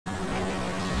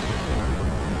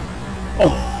Yo,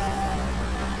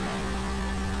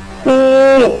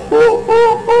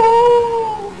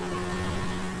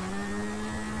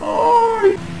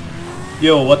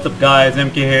 what's up guys,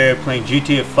 MK here playing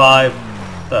GTA 5.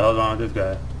 What the hell's wrong with this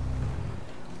guy?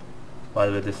 By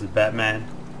the way, this is Batman.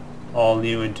 All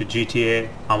new into GTA.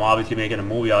 I'm obviously making a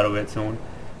movie out of it soon.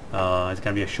 It's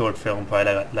gonna be a short film,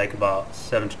 probably like about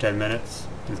 7 to 10 minutes.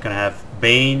 It's gonna have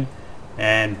Bane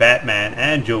and Batman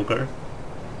and Joker.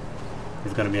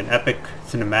 It's gonna be an epic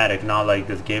cinematic, not like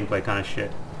this gameplay kind of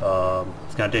shit.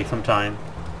 It's gonna take some time,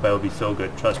 but it'll be so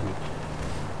good, trust me.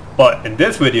 But in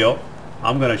this video,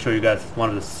 I'm gonna show you guys one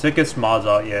of the sickest mods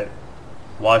out yet,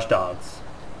 Watch Dogs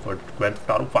for Grand Theft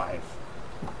Auto 5.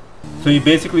 So you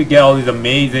basically get all these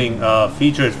amazing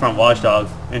features from Watch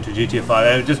Dogs into GTA 5,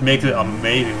 and it just makes it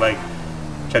amazing. Like,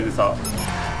 check this out,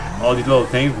 all these little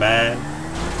things, man.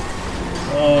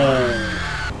 Oh,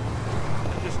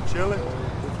 just chilling,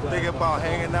 thinking about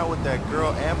hanging out with that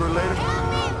girl Amber later.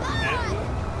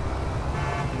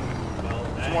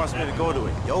 She wants me to go to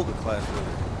a yoga class with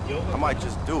her. I might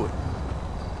just do it.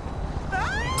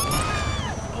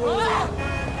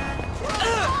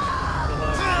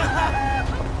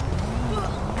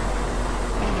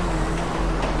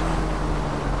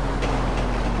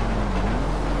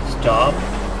 Stop.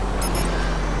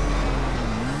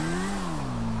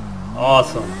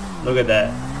 Awesome. Look at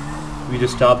that. We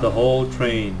just stopped the whole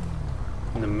train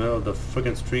in the middle of the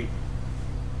freaking street.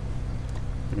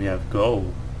 And we have go.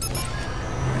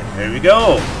 Here we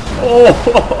go.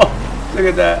 Oh, look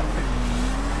at that.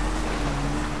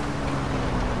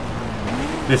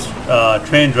 This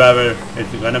train driver is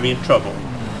gonna be in trouble.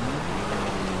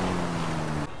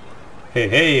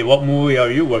 Hey, what movie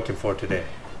are you working for today?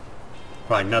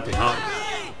 Probably nothing, huh?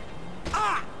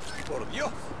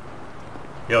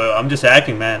 Yo, I'm just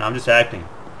acting, man. I'm just acting.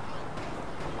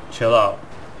 Chill out.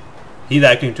 He's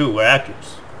acting too. We're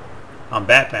actors. I'm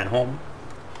Batman, homie.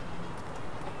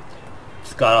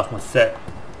 Just got off my set.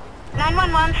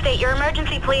 911, state your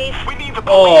emergency, please. We need the police.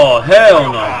 Oh,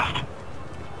 hell no.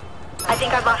 I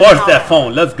think I've lost Force that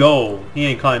phone. Let's go. He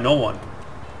ain't calling no one.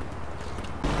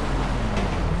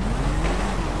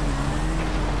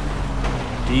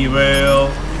 Derail.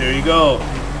 There you go.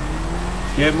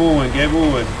 Get moving, get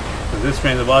moving. Because this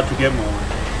train's about to get moving.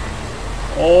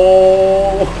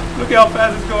 Oh, look at how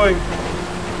fast it's going.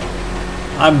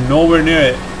 I'm nowhere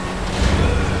near it.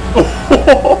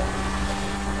 Oh,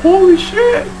 holy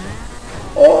shit.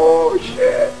 Oh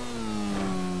shit.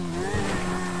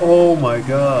 Oh my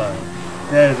god.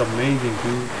 That is amazing,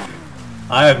 dude.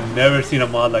 I have never seen a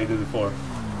mod like this before.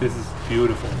 This is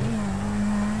beautiful.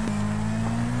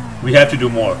 We have to do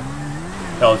more.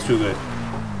 That was too good.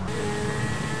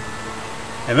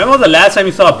 And when was the last time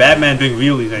you saw Batman doing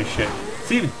wheelies and shit?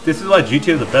 See, this is why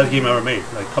GTA is the best game ever made.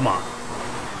 Like, come on.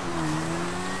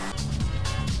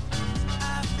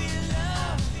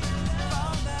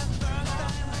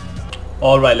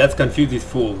 Alright, let's confuse these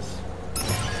fools.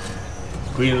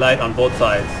 Green light on both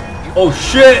sides. Oh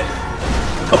shit!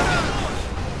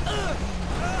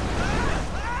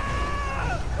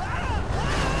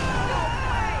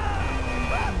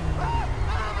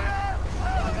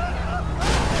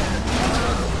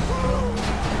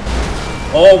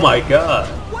 Oh my god!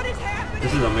 What is happening?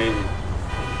 This is amazing.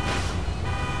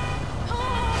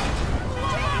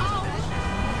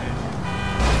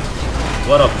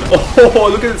 What up? Oh,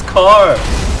 look at this car!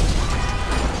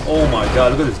 Oh my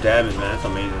god, look at this damage, man. That's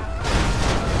amazing.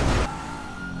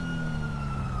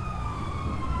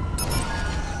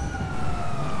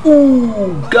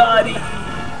 Ooh, got it!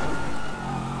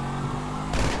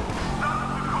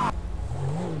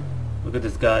 Look at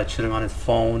this guy chilling on his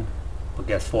phone. But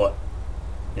guess what?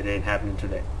 It ain't happening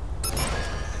today.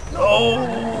 Oh!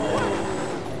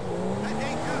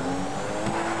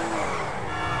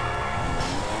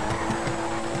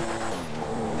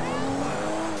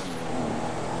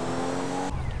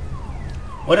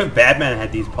 What if Batman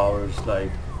had these powers,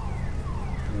 like,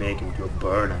 make him do a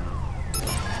burnout?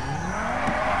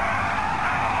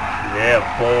 Yeah,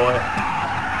 boy.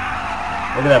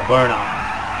 Look at that burnout.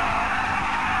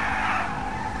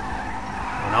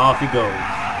 And off he goes.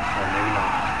 Or maybe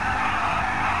not.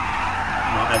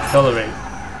 No, accelerate.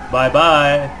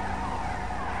 Bye-bye.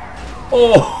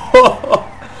 Oh!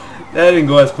 That didn't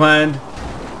go as planned.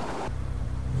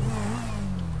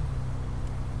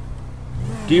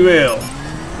 Derail.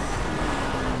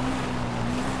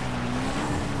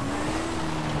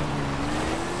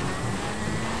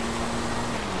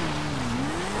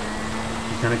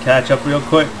 Gonna catch up real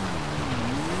quick.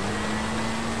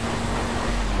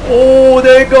 Oh,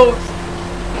 there it goes.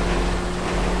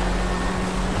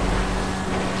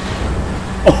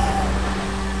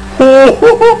 Oh,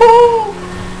 Oh!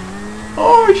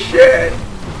 Oh shit!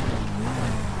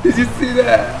 Did you see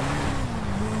that?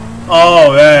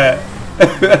 Oh man!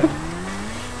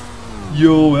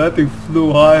 Yo, that thing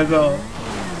flew high as hell.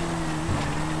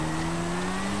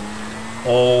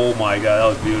 Oh my god, that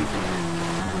was beautiful.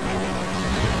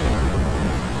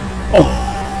 Oh!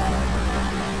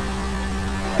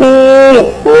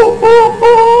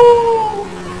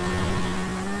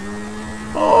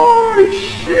 Oh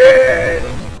shit!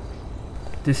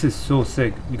 This is so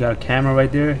sick. You got a camera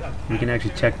right there. You can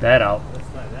actually check that out.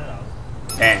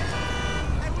 Damn.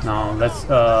 Now let's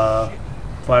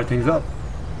fire things up.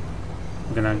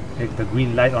 We're gonna hit the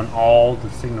green light on all the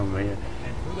signals right here.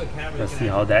 Let's see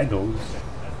how that goes.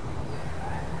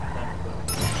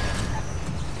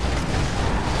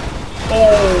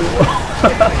 Oh!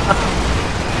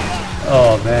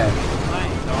 Oh man.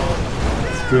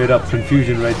 Straight up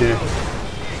confusion right there.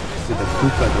 With the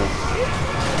Kuka though.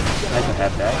 I can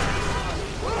have that.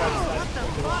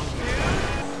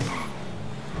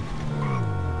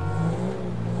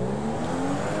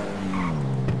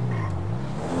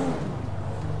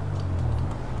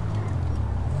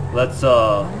 Let's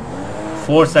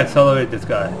force accelerate this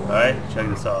guy. Alright, check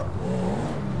this out.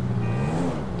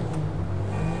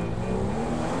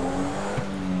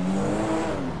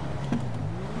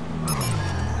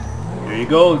 Here he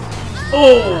goes.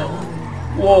 Oh!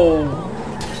 Whoa!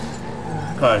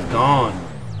 Car is gone.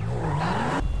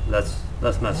 Let's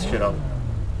mess shit up.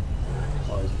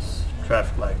 What is this?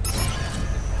 Traffic light.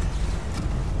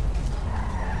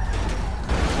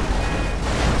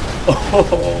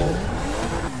 Oh!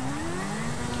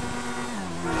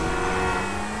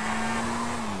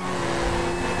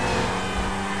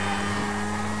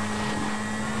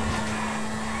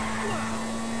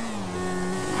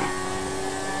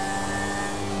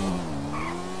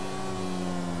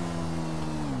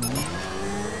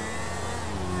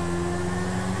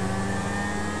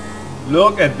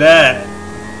 Look at that!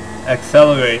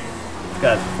 Accelerate. This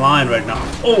guy's flying right now.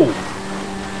 Oh!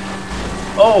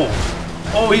 Oh!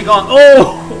 Oh, he gone.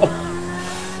 Oh!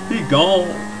 He gone.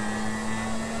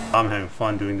 I'm having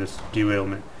fun doing this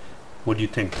derailment. What do you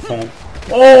think, phone?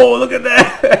 Oh, look at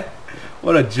that!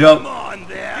 What a jump. Come on,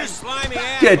 there. You slimy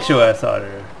ass. Get your ass out of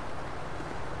here.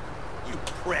 You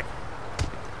prick.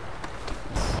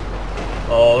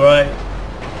 Alright.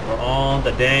 We're on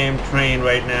the damn train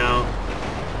right now.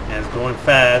 And it's going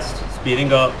fast,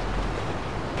 speeding up.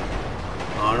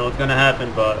 I don't know what's gonna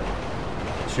happen, but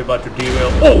she's about to derail.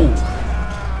 Oh!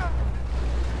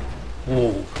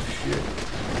 Oh shit.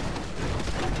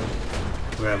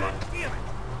 Where am I?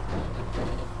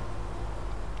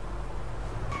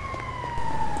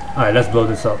 Alright, let's blow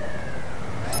this up.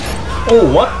 Oh,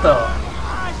 what the?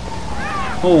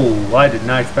 Oh, I did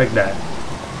not expect that.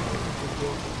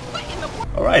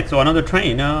 Alright, so another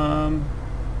train.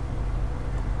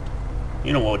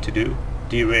 You know what to do.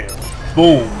 Derail.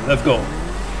 Boom. Let's go.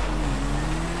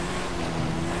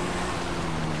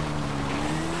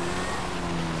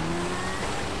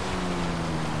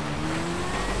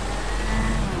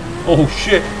 Oh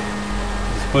shit.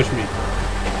 Just push me.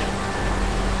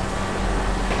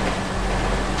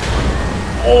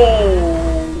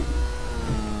 Oh.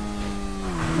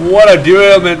 What a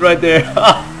derailment right there.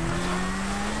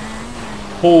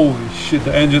 Holy shit.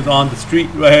 The engine's on the street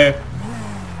right here.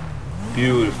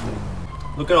 Beautiful.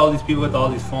 Look at all these people with all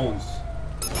these phones.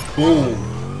 Boom.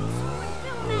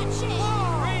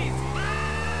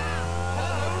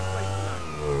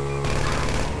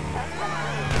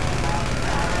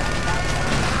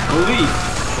 Police.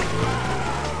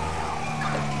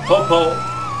 Popo.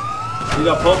 You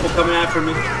got Popo coming after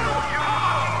me.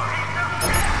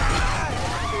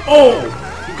 Oh!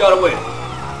 He got away.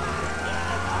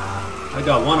 I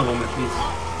got one of them at least.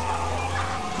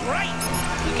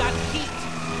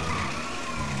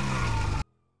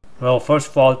 Well, first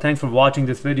of all, thanks for watching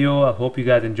this video. I hope you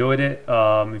guys enjoyed it.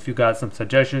 If you got some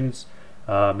suggestions,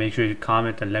 make sure you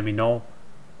comment and let me know.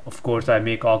 Of course, I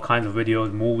make all kinds of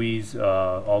videos, movies,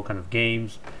 all kinds of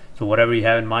games. So whatever you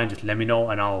have in mind, just let me know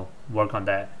and I'll work on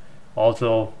that.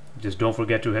 Also, just don't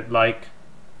forget to hit like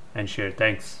and share.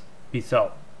 Thanks. Peace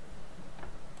out.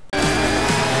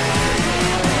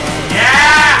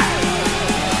 Yeah!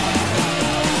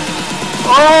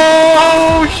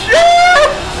 Oh shit!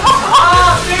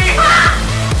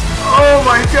 Oh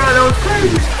my god, that was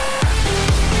crazy!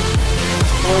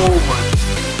 Oh my...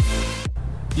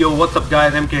 Yo, what's up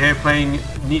guys, MK here playing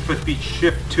Need for Speed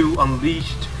Shift 2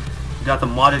 Unleashed. Got the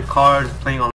modded cars playing on